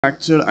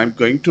lecture, I'm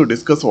going to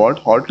discuss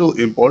how to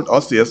import a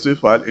CSV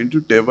file into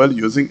table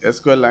using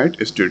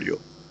SQLite Studio.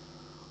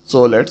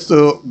 So let's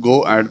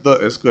go at the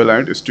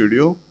SQLite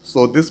Studio.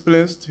 So this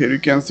place here you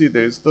can see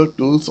there is the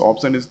tools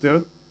option is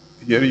there.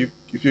 Here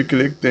if you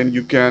click, then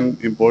you can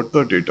import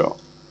the data.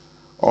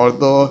 Or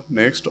the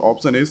next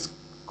option is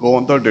go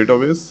on the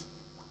database,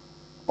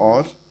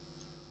 or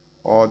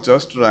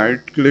just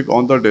right click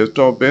on the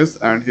database,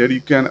 and here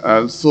you can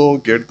also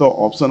get the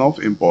option of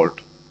import.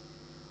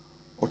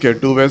 Okay,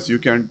 two ways you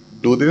can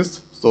do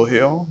this. So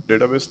here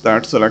database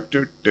that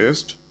selected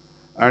test,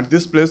 and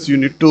this place you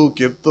need to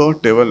give the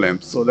table name.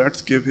 So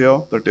let's give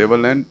here the table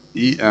name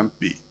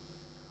EMP.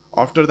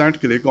 After that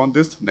click on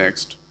this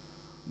next.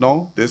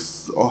 Now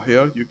this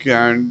here you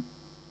can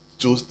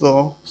choose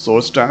the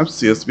source tab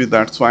CSV,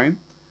 that's fine,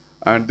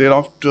 and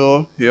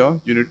thereafter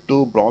here you need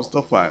to browse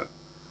the file.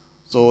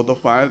 So the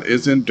file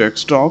is in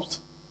desktops,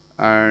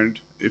 and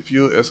if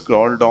you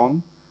scroll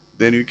down,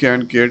 then you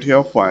can get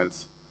here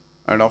files,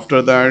 and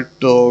after that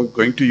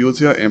going to use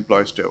here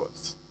employees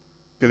tables.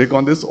 Click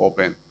on this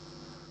open,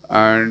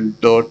 and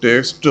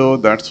text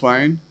that's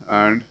fine,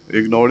 and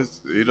ignore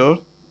this error,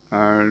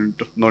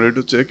 and no need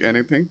to check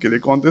anything.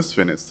 Click on this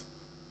finish.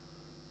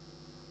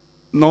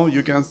 Now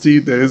you can see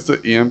there is the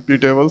EMP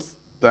tables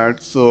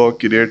that's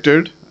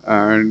created,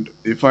 and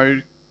if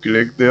I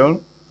click there,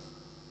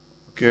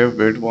 okay,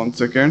 wait 1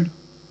 second,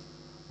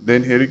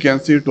 then here you can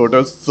see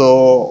totals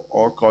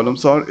or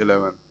columns are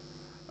 11,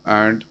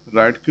 and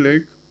right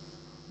click,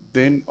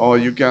 then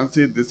you can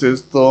see this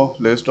is the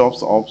list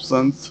of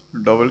options.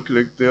 Double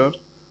click there,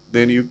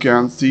 then you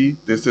can see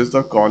this is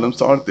the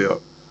columns are there.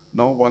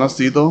 Now wanna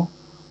see the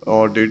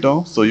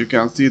data, so you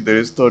can see there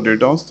is the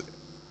data,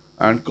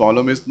 and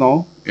column is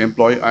now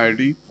employee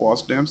ID,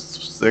 first names,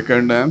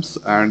 second names,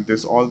 and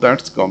this all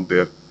that's come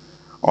there.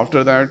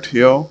 After that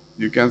here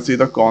you can see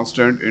the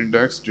constant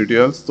index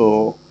details.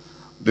 So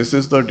this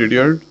is the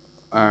detail,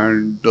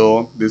 and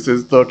this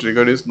is the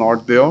trigger is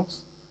not there,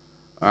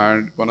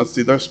 and wanna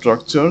see the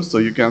structure, so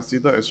you can see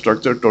the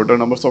structure total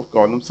numbers of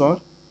columns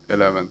are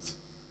 11.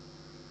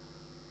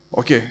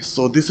 Okay,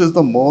 so this is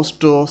the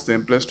most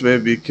simplest way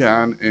we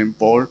can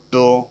import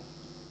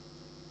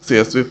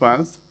CSV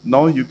files.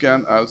 Now you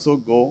can also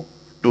go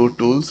to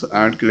tools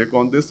and click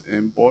on this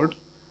import,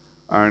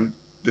 and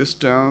this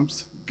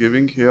terms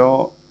giving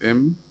here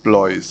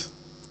employees,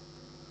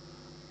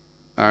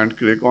 and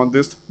click on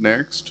this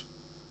next,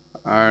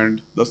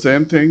 and the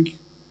same thing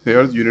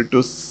here you need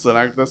to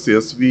select the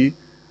CSV,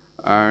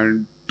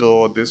 and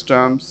this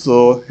time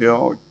so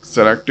here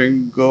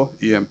selecting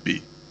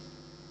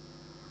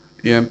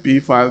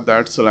EMP file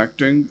that's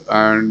selecting,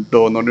 and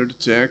no need to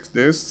check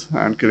this,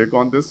 and click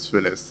on this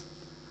finish.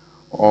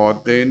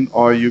 Or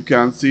you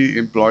can see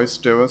employees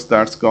tables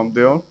that's come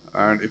there,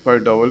 and if I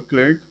double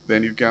click,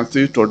 then you can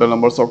see total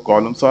numbers of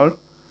columns are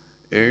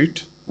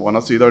 8.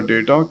 Wanna see the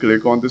data,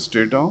 click on this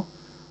data,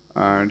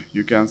 and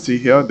you can see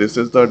here this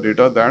is the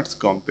data that's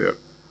come there.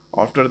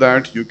 After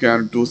that you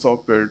can do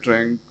some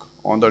filtering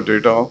on the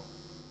data.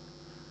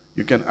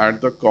 You can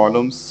add the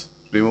columns,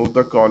 remove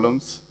the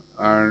columns,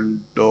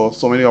 and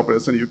so many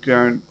operations you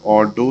can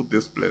do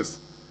this place.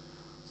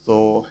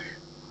 So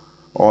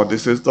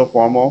this is the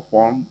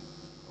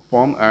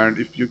form, and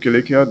if you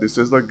click here, this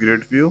is the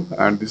grid view,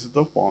 and this is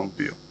the form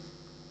view.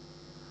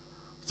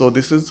 So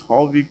this is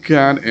how we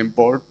can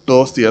import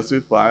the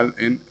CSV file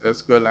in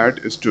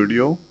SQLite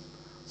Studio.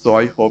 So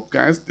I hope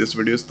guys this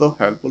video is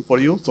helpful for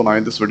you. So now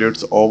in this video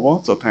it's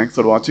over. So thanks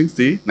for watching.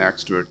 See you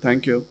next video.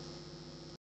 Thank you.